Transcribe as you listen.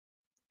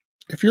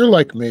If you're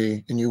like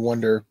me and you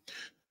wonder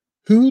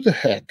who the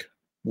heck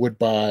would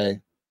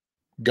buy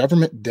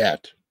government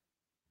debt,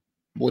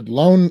 would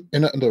loan,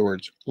 in other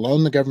words,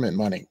 loan the government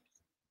money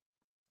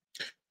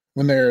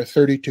when they're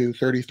 32,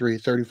 33,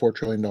 $34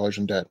 trillion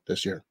in debt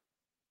this year,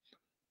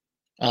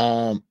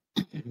 um,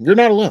 you're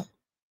not alone.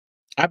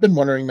 I've been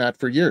wondering that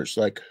for years.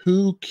 Like,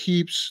 who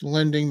keeps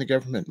lending the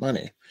government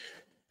money?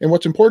 And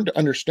what's important to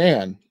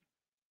understand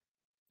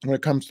when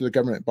it comes to the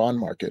government bond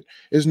market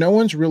is no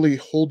one's really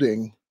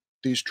holding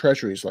these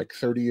treasuries like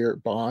 30-year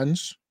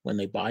bonds when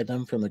they buy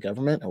them from the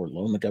government or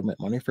loan the government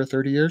money for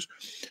 30 years.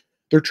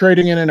 They're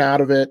trading in and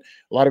out of it.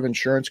 A lot of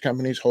insurance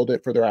companies hold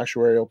it for their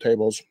actuarial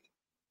tables.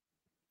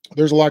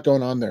 There's a lot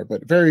going on there,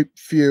 but very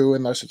few,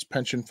 unless it's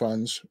pension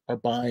funds, are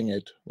buying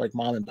it like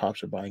mom and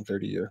pops are buying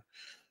 30-year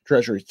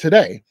treasuries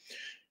today.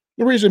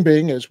 The reason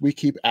being is we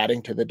keep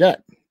adding to the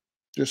debt.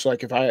 Just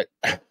like if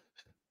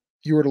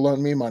you were to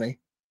loan me money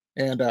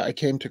and I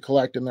came to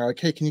collect and they're like,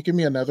 hey, can you give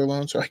me another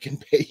loan so I can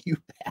pay you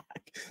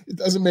back? It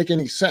doesn't make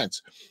any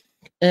sense.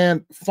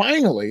 And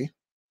finally,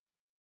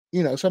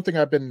 something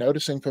I've been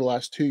noticing for the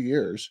last 2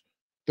 years,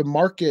 the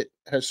market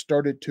has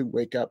started to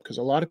wake up because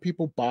a lot of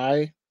people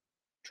buy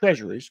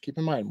treasuries. Keep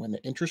in mind, when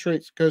the interest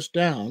rate goes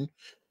down,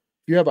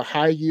 if you have a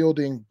high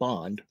yielding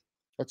bond,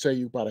 let's say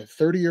you bought a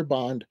 30-year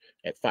bond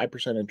at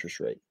 5%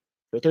 interest rate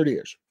for 30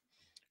 years,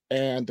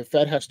 and the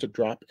Fed has to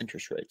drop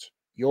interest rates.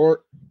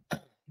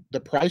 The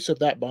price of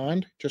that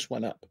bond just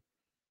went up.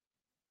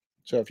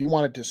 So if you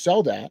wanted to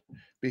sell that,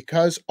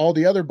 because all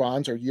the other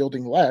bonds are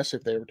yielding less,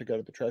 if they were to go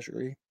to the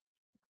treasury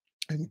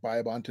and you buy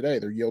a bond today,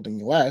 they're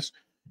yielding less,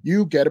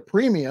 you get a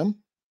premium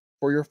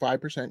for your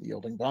 5%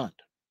 yielding bond.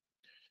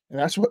 And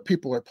that's what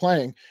people are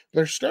playing.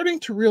 They're starting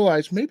to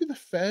realize maybe the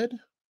Fed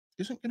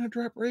isn't going to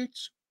drop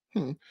rates.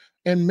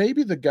 And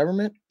maybe the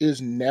government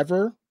is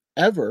never,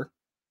 ever,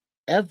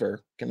 ever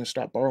going to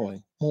stop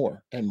borrowing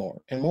more and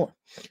more and more.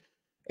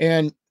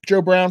 And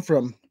Joe Brown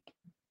from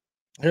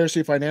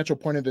Heresy Financial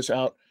pointed this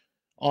out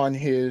on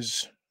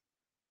his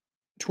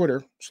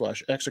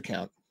Twitter/X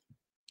account.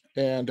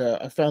 And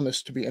I found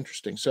this to be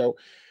interesting. So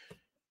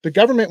the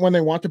government, when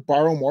they want to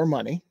borrow more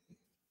money,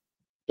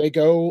 they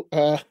go,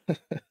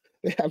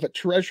 they have a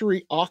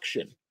treasury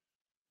auction.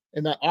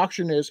 And that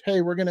auction is,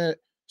 hey, we're going to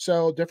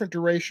sell different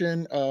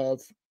duration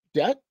of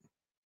debt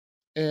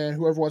and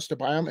whoever wants to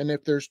buy them. And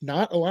if there's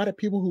not a lot of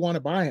people who want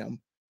to buy them,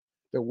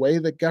 the way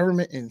the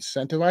government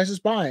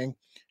incentivizes buying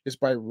is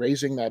by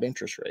raising that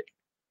interest rate,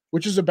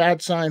 which is a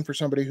bad sign for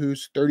somebody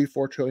who's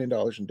 $34 trillion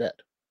in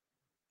debt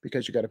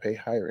because you got to pay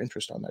higher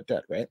interest on that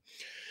debt, right?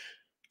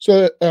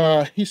 So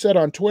he said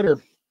on Twitter,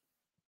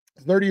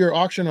 30-year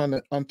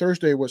auction on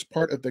Thursday was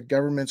part of the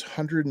government's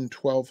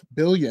 $112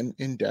 billion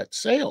in debt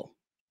sale.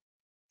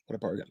 What a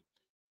bargain.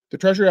 The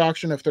Treasury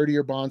auction of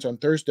 30-year bonds on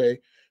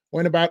Thursday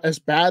went about as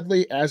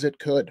badly as it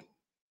could.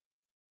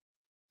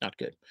 Not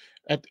good.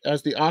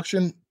 As the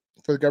auction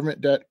for the government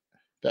debt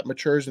that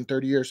matures in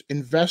 30 years,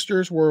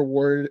 investors were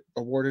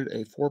awarded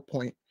a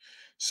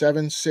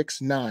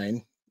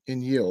 4.769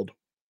 in yield,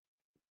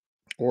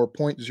 or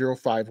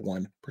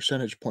 0.051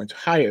 percentage points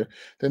higher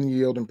than the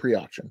yield in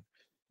pre-auction.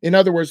 In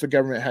other words, the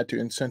government had to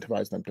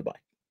incentivize them to buy.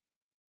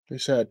 They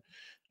said,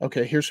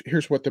 okay,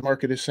 here's what the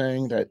market is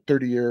saying that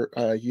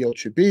 30-year yield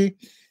should be.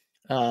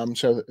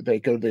 So they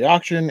go to the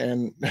auction,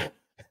 and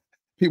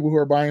people who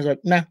are buying is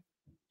like, nah,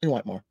 we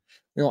want more.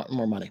 We want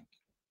more money.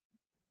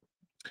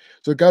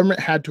 So the government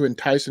had to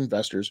entice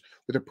investors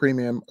with a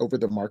premium over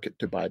the market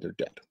to buy their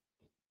debt.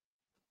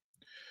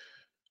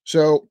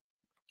 So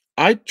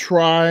I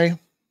try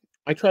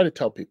to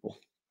tell people,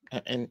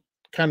 and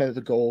kind of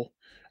the goal,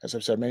 as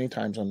I've said many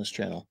times on this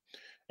channel,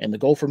 and the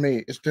goal for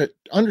me is to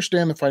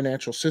understand the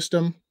financial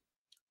system.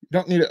 You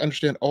don't need to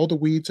understand all the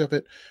weeds of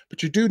it,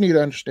 but you do need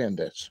to understand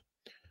this.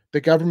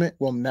 The government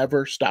will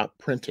never stop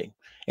printing.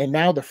 And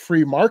now the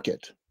free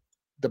market,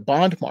 the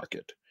bond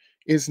market,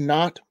 is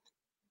not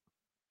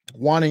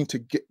wanting to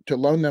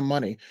loan them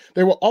money.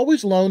 They will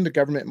always loan the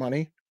government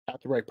money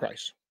at the right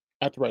price,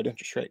 at the right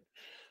interest rate.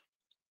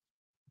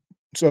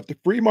 So if the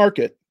free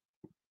market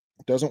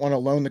doesn't want to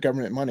loan the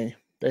government money,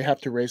 they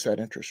have to raise that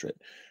interest rate.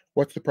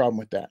 What's the problem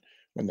with that?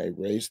 When they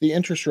raise the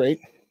interest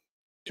rate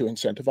to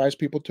incentivize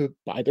people to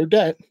buy their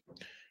debt,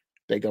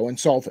 they go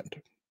insolvent.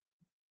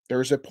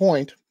 There's a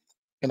point,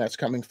 and that's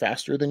coming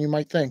faster than you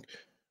might think,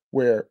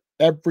 where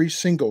every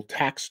single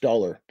tax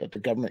dollar that the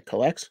government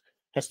collects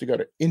has to go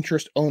to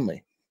interest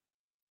only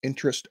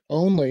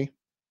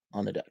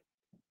on the debt.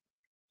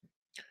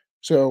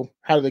 So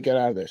how do they get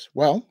out of this?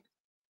 Well,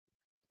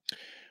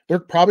 they're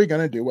probably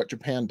going to do what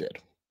Japan did,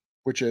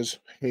 which is,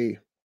 hey,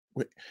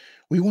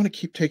 we want to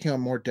keep taking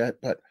on more debt,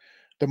 but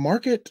the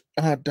market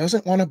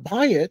doesn't want to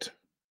buy it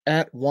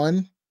at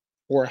 1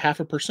 or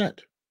 0.5%.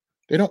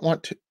 They don't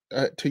want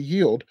to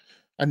yield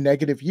a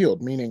negative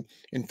yield, meaning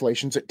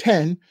inflation's at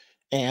 10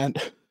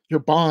 and your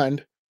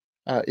bond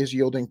is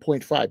yielding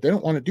 0.5. They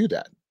don't want to do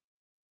that.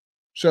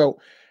 So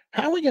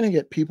how are we going to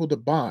get people to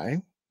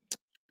buy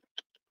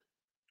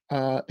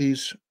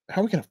these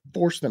how are we going to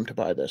force them to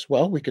buy this?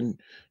 Well, we can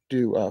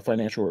do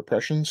financial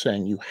repression,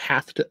 saying you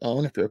have to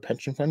own, if you're a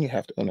pension fund, you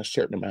have to own a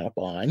certain amount of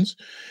bonds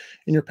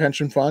in your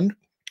pension fund.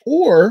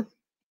 Or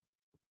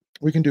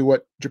we can do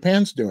what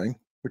Japan's doing,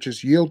 which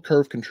is yield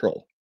curve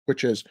control,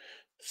 which is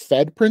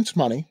Fed prints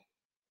money.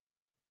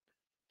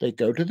 They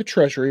go to the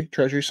Treasury.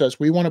 Treasury says,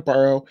 we want to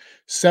borrow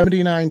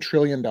 $79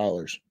 trillion.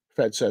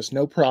 Fed says,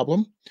 no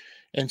problem.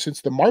 And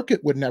since the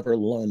market would never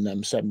loan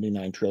them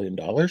 $79 trillion,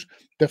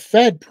 the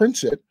Fed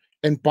prints it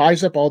and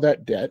buys up all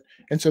that debt.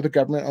 And so the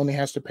government only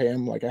has to pay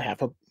them like a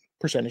half a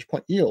percentage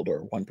point yield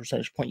or 1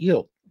 percentage point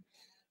yield.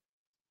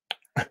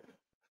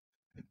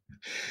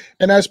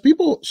 And as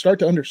people start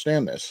to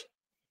understand this,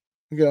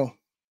 you go,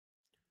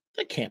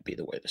 that can't be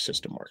the way the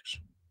system works.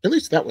 At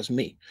least that was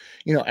me.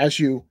 You know, as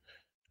you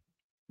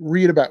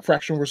read about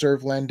fractional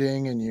reserve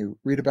lending and you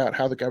read about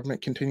how the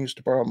government continues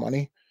to borrow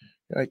money,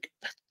 you're like,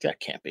 that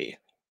can't be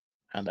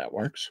how that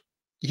works.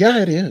 Yeah,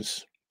 it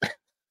is.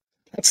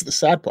 That's the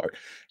sad part.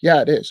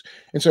 Yeah, it is.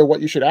 And so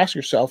what you should ask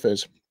yourself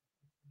is,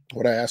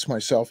 what I ask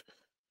myself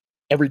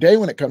every day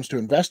when it comes to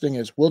investing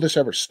is, will this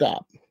ever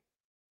stop?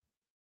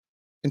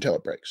 Until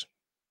it breaks,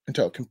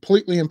 until it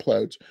completely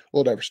implodes,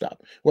 will it ever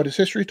stop? What has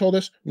history told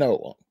us? No,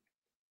 it won't.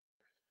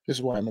 This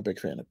is why I'm a big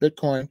fan of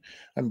Bitcoin.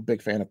 I'm a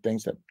big fan of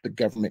things that the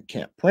government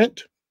can't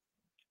print.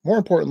 More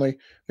importantly,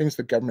 things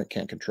the government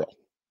can't control.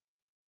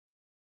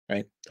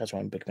 Right? That's why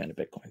I'm a big fan of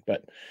Bitcoin.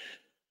 But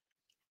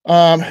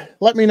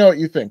let me know what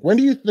you think. When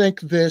do you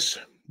think this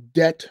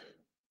death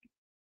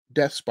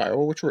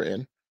spiral, which we're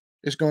in,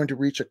 is going to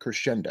reach a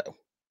crescendo?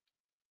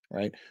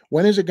 Right?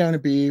 When is it going to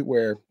be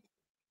where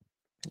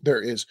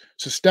there is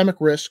systemic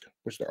risk,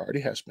 which there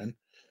already has been,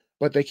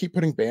 but they keep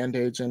putting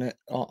band-aids in it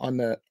on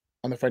the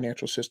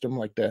financial system,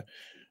 like the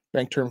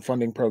bank term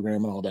funding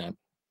program and all that.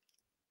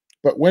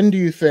 But when do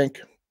you think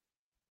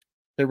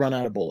they run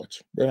out of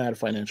bullets, run out of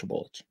financial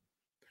bullets?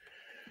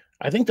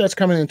 I think that's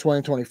coming in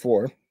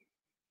 2024.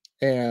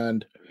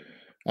 And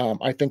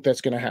I think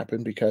that's going to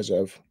happen because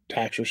of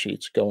tax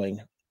receipts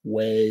going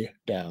way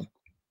down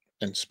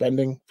and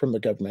spending from the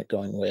government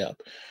going way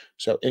up.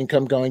 So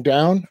income going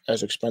down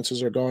as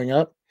expenses are going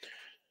up.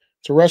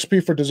 It's a recipe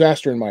for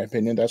disaster, in my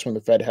opinion. That's when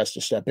the Fed has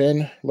to step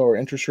in, lower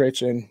interest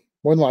rates, and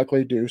more than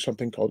likely do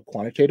something called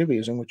quantitative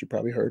easing, which you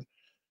probably heard,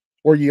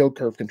 or yield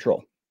curve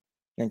control.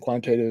 And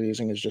quantitative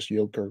easing is just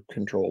yield curve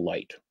control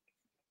light.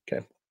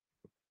 Okay.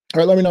 All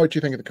right, let me know what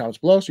you think in the comments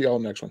below. See you all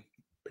in the next one.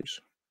 Peace.